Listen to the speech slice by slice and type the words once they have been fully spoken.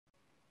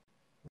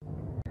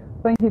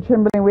Thank you,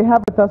 Chamberlain. We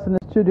have with us in the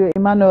studio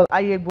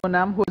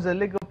Anyaegbunam, who is a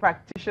legal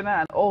practitioner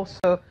and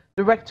also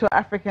Director,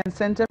 African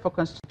Center for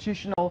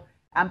Constitutional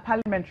and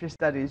Parliamentary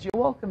Studies.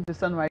 You're welcome to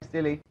Sunrise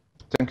Daily.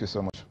 Thank you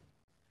so much.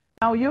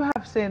 Now, you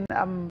have seen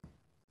the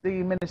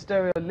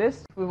ministerial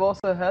list. We've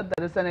also heard that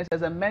the Senate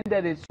has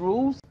amended its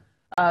rules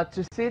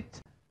to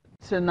sit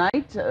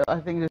tonight, I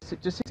think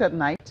to sit at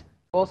night,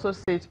 also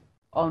sit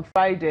on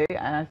Friday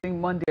and I think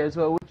Monday as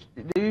well, which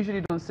they usually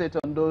don't sit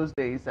on those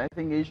days. I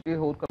think they usually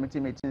hold committee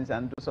meetings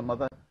and do some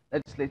other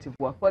legislative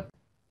work. But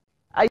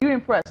are you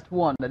impressed,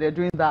 one, that they're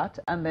doing that?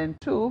 And then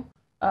two,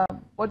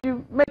 what do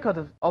you make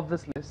of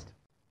this list?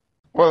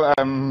 Well,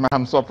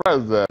 I'm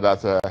surprised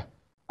that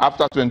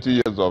after 20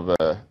 years of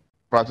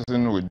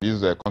practicing with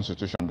this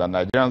constitution, the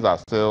Nigerians are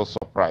still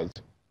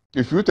surprised.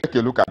 If you take a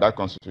look at that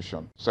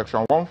constitution,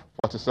 section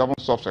 147,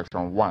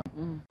 subsection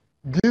 1,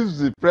 gives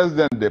the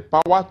president the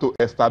power to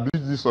establish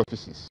these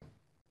offices.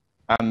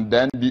 And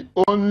then the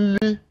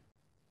only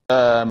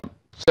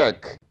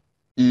check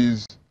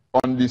is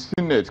on the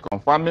Senate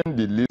confirming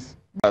the list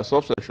by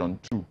subsection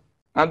 2.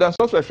 And then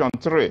subsection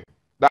 3,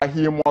 that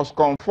he must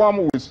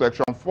conform with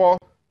section 14,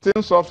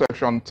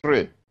 subsection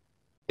 3,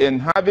 in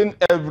having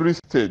every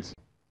state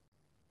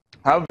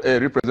have a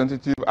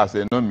representative as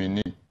a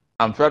nominee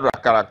and federal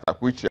character,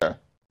 which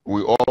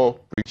we all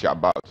preach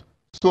about.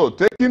 So,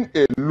 taking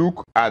a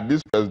look at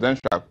this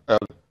presidential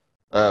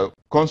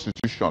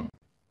constitution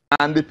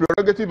and the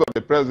prerogative of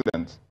the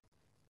president,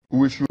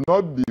 we should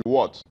not be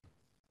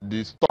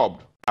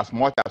disturbed as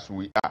much as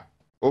we are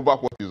over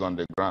what is on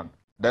the ground.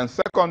 Then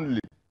secondly,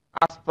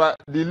 as per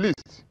the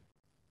list,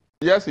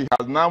 yes, he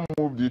has now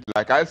moved it,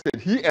 like I said,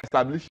 he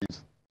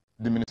establishes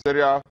the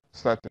ministerial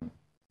setting.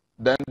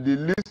 Then the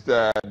list,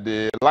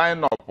 the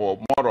lineup, more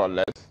or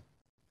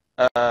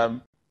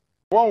less,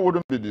 one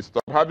wouldn't be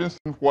disturbed, having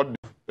seen what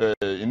the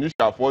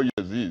initial 4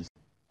 years is.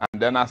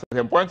 And then at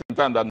a point in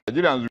time that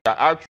Nigerians are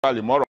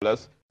actually more or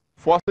less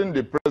forcing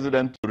the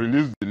president to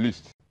release the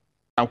list,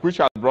 and which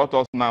has brought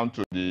us now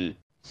to the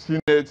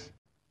Senate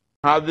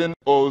having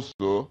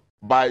also,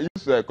 by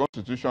its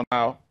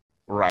constitutional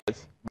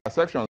rights, by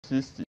section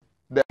 60,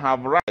 they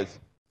have rights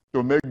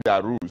to make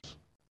their rules.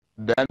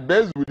 Then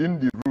based within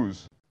the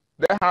rules,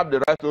 they have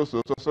the right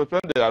also to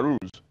suspend their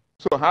rules.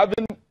 So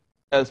having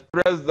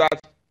expressed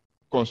that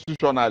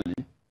constitutionally,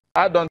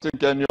 I don't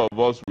think any of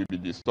us will be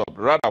disturbed.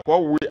 Rather,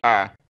 what we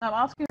are... I'm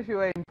asking if you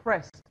were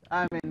impressed.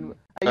 I mean,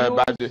 are you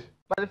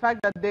by the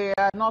fact that they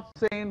are not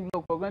saying,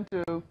 look, we're only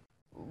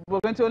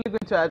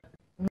going to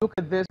look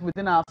at this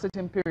within our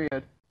sitting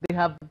period. They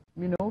have,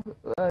 you know,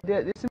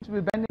 they seem to be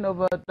bending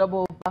over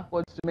double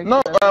backwards to make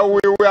no,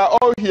 we are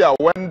all here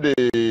when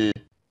the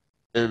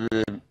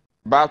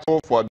battle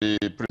for the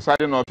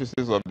presiding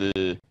offices of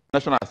the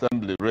National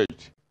Assembly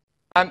raged.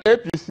 And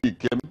APC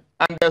came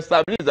and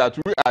established that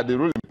we are the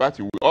ruling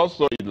party. We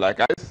also, like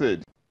I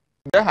said,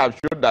 they have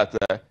showed that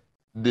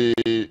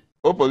the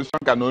opposition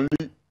can only,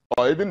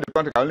 or even the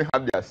country can only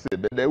have their say,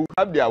 but they will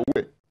have their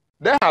way.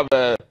 They have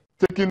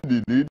taken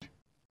the lead,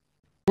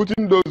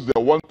 putting those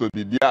they want to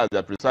be there as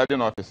their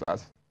presiding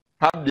officers,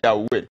 have their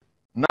way.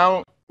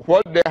 Now,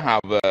 what they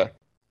have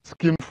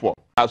schemed for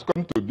has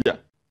come to bear.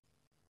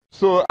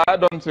 So I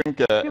don't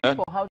think...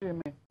 how do you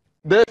mean?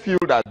 They feel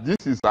that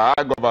this is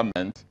our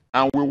government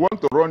and we want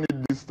to run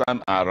it this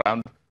time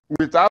around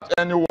without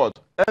any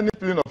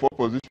plea of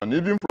opposition,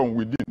 even from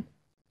within.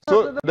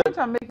 So the point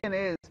I'm making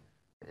is...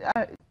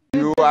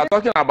 you are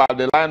talking about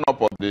the lineup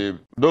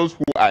of those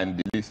who are in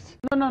the list.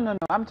 No.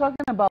 I'm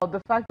talking about the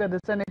fact that the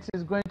Senate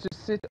is going to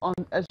sit on,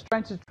 as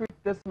trying to treat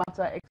this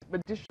matter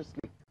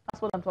expeditiously.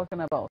 That's what I'm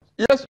talking about.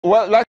 Yes,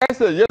 well, like I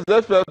said, yes,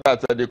 they felt that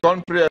the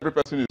country, every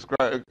person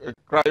is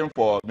crying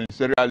for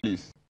ministerial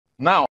list.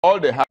 Now, all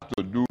they have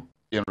to do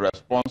in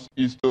response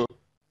is to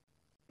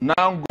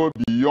now go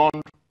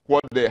beyond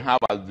what they have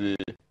as the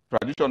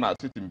traditional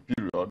sitting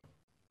period.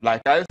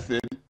 Like I said,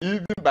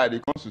 even by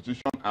the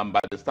Constitution and by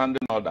the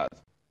standing orders,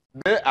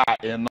 they are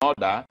in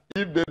order,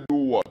 if they do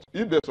what?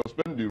 If they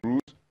suspend the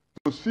rules,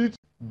 to sit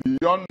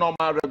beyond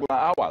normal regular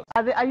hours.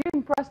 Are you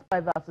impressed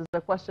by that, is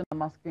the question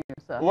I'm asking you,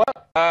 sir? Well,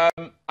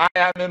 I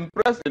am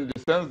impressed in the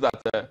sense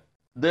that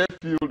they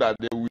feel that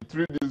they will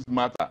treat this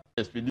matter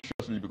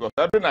expeditiously, because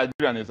every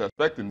Nigerian is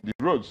expecting the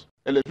roads,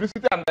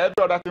 electricity, and every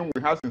other thing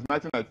we have since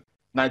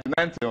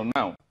 1999 till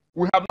now.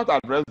 We have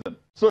not addressed them.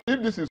 So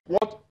if this is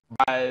what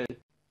by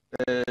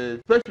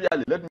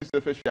facially, let me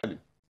say facially,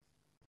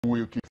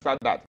 we will kickstart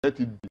that, let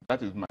it be.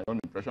 That is my own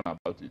impression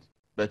about it.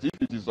 But if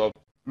it is of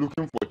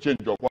looking for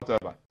change or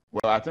whatever,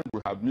 well, I think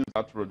we have missed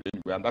that road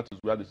anyway, and that is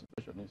where the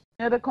situation is.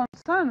 Yeah, the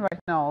concern right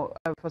now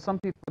for some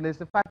people is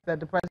the fact that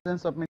the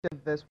president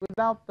submitted this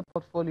without the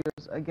portfolios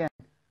again,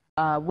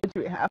 which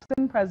we have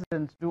seen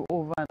presidents do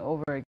over and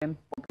over again.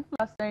 People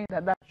are saying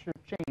that that should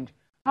change.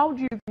 How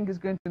do you think is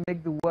going to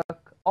make the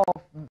work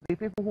of the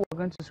people who are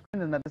going to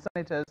screen them, the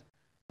senators?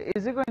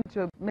 Is it going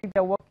to make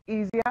their work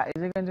easier?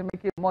 Is it going to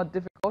make it more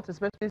difficult,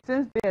 especially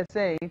since they are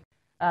saying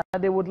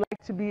that they would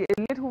like to be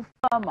a little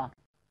firmer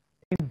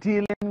in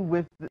dealing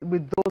with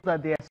those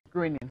that they are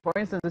screening? For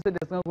instance, they said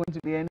there's not going to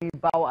be any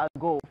bow and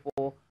go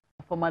for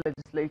former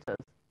legislators?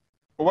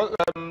 Well,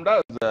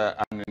 that's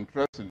an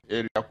interesting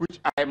area which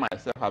I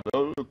myself have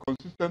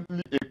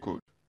consistently echoed,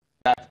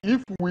 that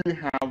if we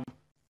have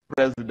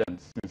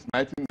presidents since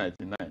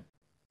 1999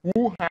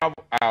 who have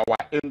our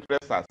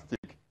interests at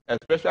stake,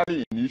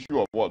 especially in the issue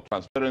of what?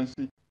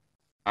 Transparency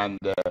and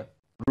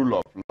rule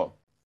of law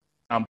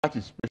and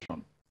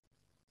participation,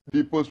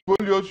 the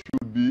portfolios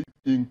should be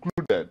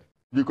included,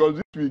 because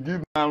this will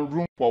give them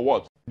room for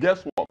what?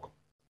 Guesswork.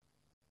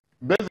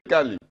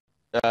 Basically,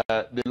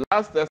 the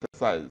last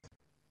exercise,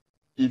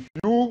 if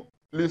you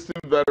listen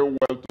very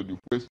well to the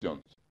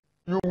questions,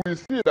 you will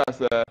see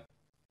that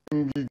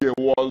Ngige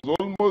was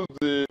almost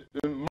the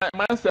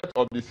mindset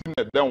of the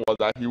Senate then was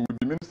that he would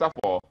be Minister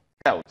for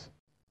Health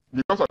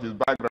because of his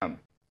background.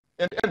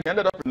 And he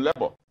ended up in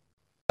Labour.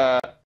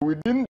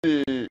 Within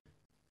the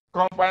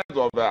confines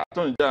of the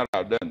Attorney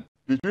General then,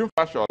 between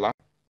Fashola,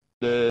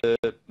 the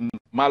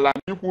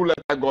Malami who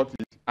later got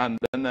it, and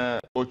then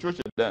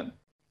Ochoche then,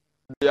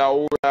 there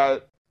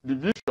were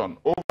division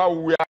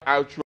over where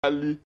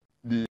actually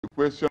the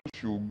question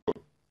should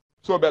go.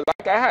 So, but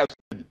like I have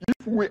said,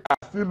 if we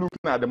are still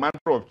looking at the matter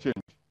of change,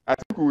 I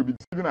think we will be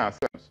deceiving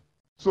ourselves.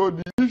 So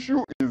the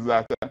issue is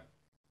that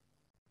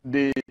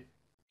the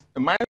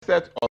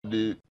mindset of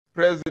the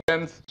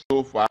presidents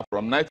so far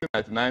from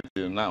 1999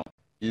 till now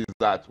is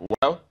that,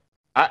 well,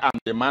 I am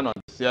the man on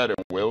the steering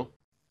wheel,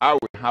 I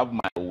will have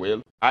my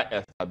will, I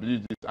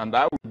establish it, and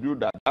I will do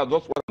that. That's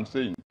just what I'm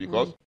saying,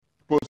 because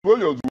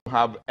portfolios will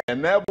have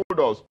enabled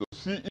us to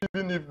see,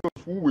 even if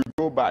those who will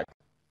go back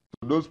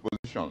to those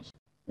positions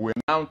will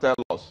now tell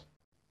us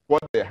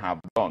what they have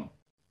done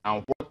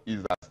and what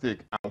is at stake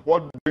and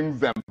what brings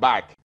them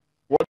back,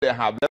 what they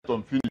have left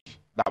unfinished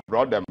that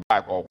brought them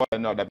back, or what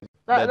another.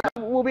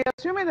 We'll be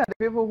assuming that the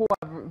people who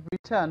have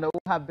returned or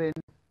who have been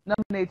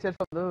nominated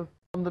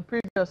from the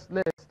previous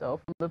list or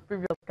from the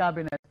previous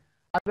cabinet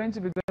are going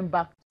to be going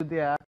back to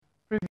their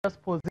previous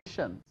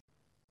positions.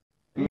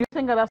 Do you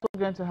think that that's what's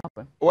going to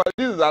happen? Well,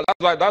 that's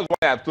why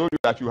I've told you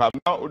that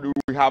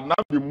we have now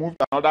removed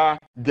another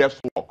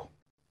guesswork.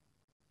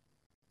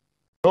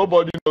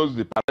 Nobody knows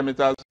the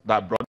parameters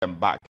that brought them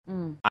back,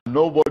 and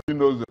nobody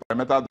knows the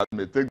parameters that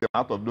may take them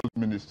out of those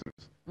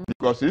ministries.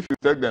 Because if you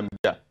take them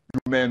there,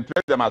 you may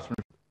entrench them as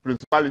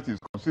principalities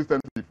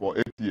consistently for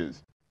 8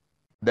 years.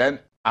 Then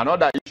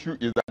another issue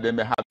is that they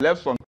may have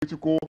left some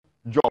critical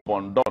job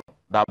undone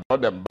that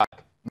brought them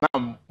back.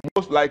 Now,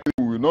 most likely,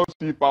 we will not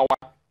see power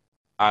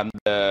and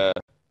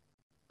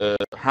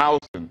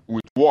housing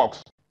which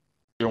works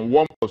in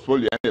one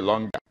portfolio any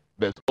longer.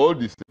 But all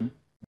the same,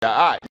 there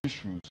are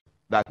issues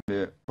that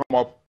may come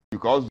up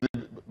because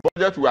the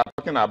budget we are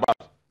talking about,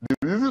 the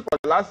reasons for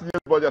the last year's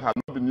budget have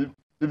not been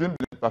even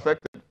been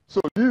perfected. So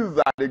these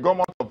are the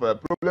government of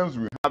problems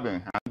we have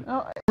in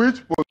hand,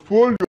 which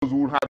portfolios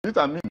will have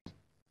determined.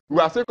 We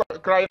are still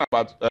crying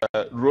about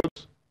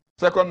roads,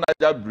 second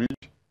Niger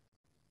bridge,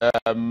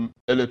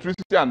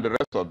 electricity and the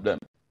rest of them,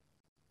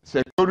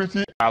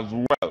 security as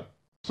well.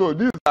 So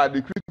these are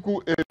the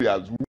critical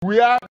areas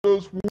where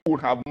those who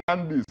would have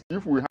mandates,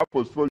 if we have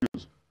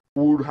portfolios,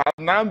 would have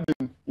now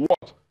been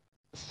what?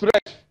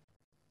 Stretched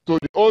to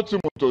the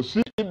ultimate to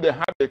see if they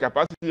have the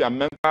capacity and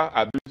mental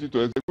ability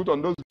to execute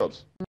on those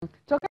jobs.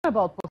 Talking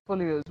about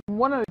portfolios,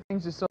 one of the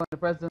things you saw in the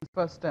president's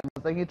first term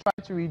was that he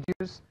tried to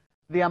reduce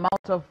the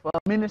amount of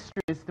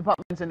ministries,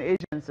 departments, and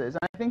agencies. And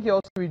I think he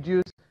also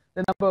reduced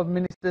the number of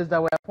ministers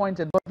that were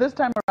appointed. But this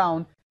time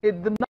around, the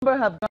number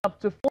has gone up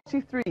to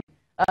 43,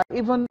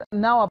 even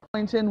now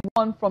appointing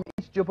one from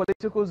each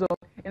geopolitical zone,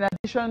 in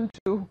addition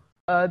to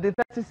the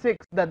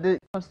 36 that the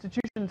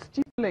Constitution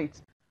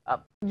stipulates.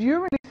 Do you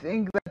really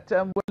think that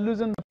we're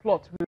losing the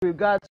plot with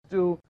regards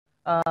to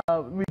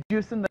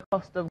reducing the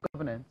cost of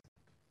governance?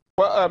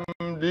 Well,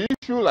 the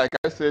issue, like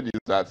I said, is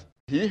that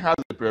he has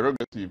the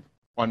prerogative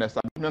on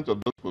establishment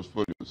of those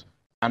portfolios.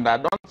 And I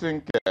don't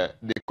think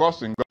the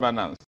cost in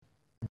governance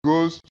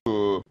goes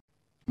to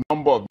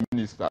number of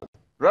ministers.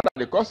 Rather,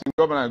 the cost in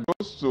governance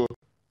goes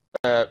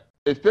to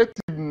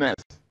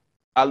effectiveness,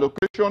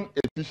 allocation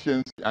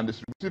efficiency, and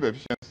distributive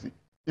efficiency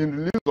in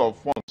release of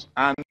funds,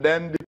 and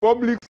then the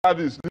public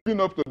service living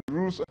up to the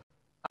rules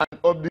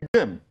of the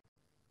game.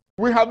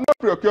 We have no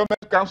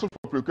procurement council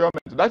for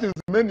procurement. That is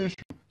the main issue.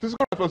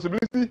 Fiscal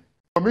responsibility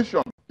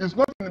commission is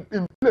not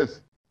in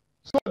place.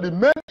 So the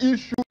main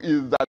issue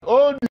is that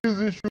all these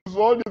issues,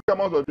 all these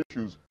amounts of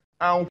issues,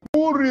 and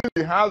who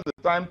really has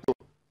the time to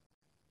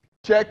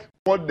check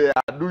what they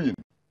are doing?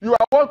 You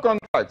award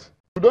contracts,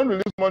 you don't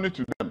release money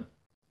to them.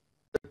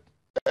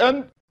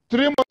 And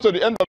 3 months to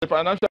the end of the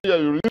financial year,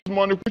 you release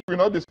money which will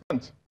not be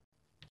spent.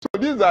 So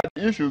these are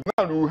the issues.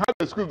 Now we have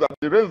the schools that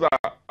the rains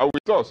are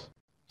with us.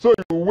 So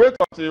you wait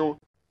until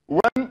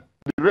when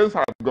the rains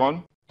have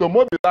gone to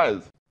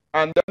mobilize,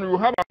 and then you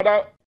have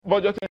another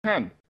budget in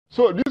hand.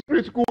 So these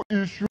critical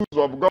issues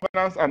of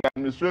governance and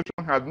administration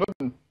have not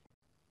been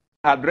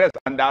addressed,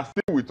 and they are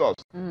still with us.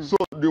 So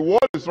the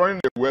world is running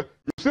away.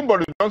 You've seen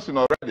Boris Johnson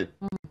already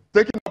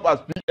taking up as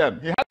PM.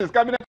 He had his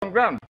cabinet on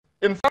ground.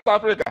 In South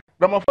Africa,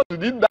 Ramaphosa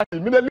did that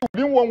immediately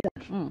within 1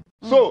 week.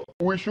 So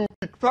we should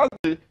kickstart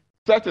the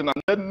setting,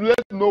 and then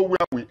let's know where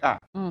we are.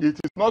 It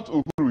is not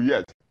Uhuru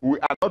yet. We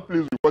are not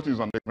pleased with what is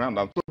on the ground,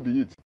 and so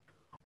be it.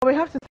 Well, we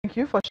have to thank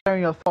you for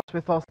sharing your thoughts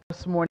with us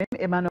this morning.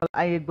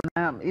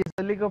 Anyaegbunam is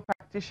a legal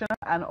practitioner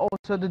and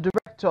also the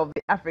director of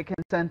the African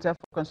Center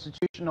for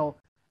Constitutional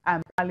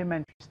and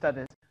Parliamentary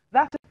Studies.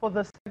 That's it for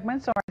this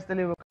segment. Sunrise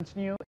Daily will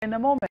continue in a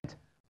moment.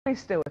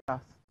 Please stay with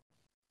us.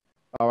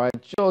 All right,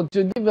 so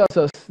to give us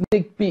a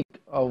sneak peek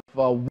of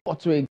what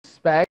to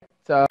expect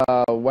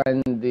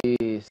when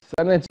the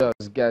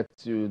senators get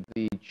to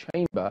the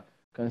chamber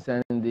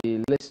concerning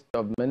the list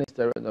of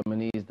ministerial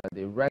nominees that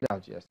they read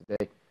out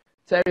yesterday,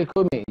 Terry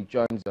Kumi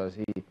joins us.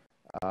 He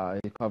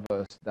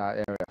covers that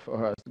area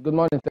for us. Good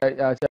morning,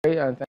 Terry,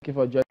 and thank you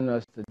for joining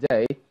us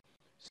today.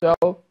 So,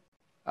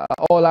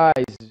 all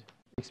eyes,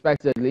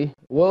 expectedly,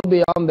 will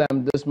be on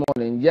them this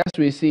morning. Yes,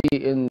 we see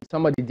in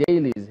some of the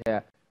dailies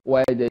here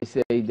where they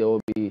say there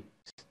will be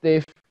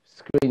stiff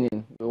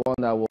screening. We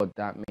wonder what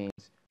that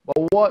means.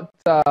 But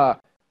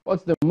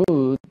what's the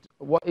mood?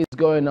 What is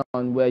going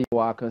on where you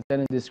are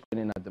concerning this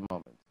screening at the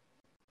moment?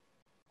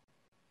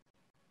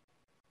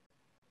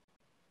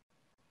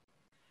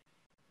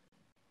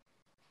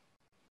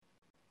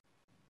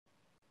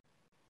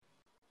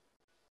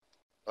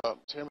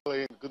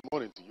 Chamberlain, good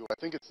morning to you. I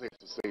think it's safe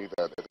to say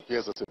that it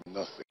appears as if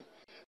nothing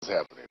is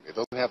happening. It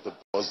doesn't have the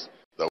buzz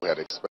that we had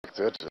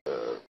expected.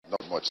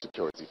 Not much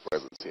security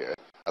presence here.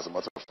 As a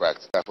matter of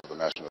fact, staff of the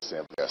National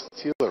Assembly are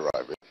still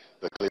arriving.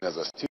 The cleaners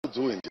are still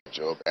doing their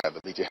job, and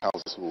the media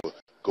houses will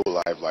go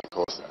live like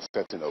us and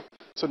setting up.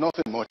 So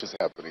nothing much is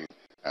happening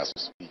as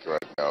we speak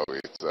right now.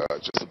 It's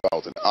just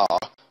about an hour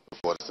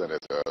before the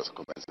Senate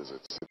commences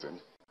its sitting.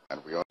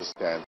 And we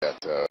understand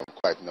that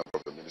quite a number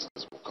of the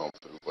ministers will come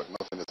through, but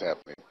nothing is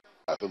happening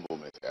at the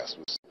moment as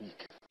we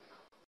speak.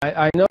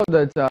 I know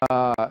that,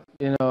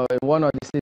 in one of the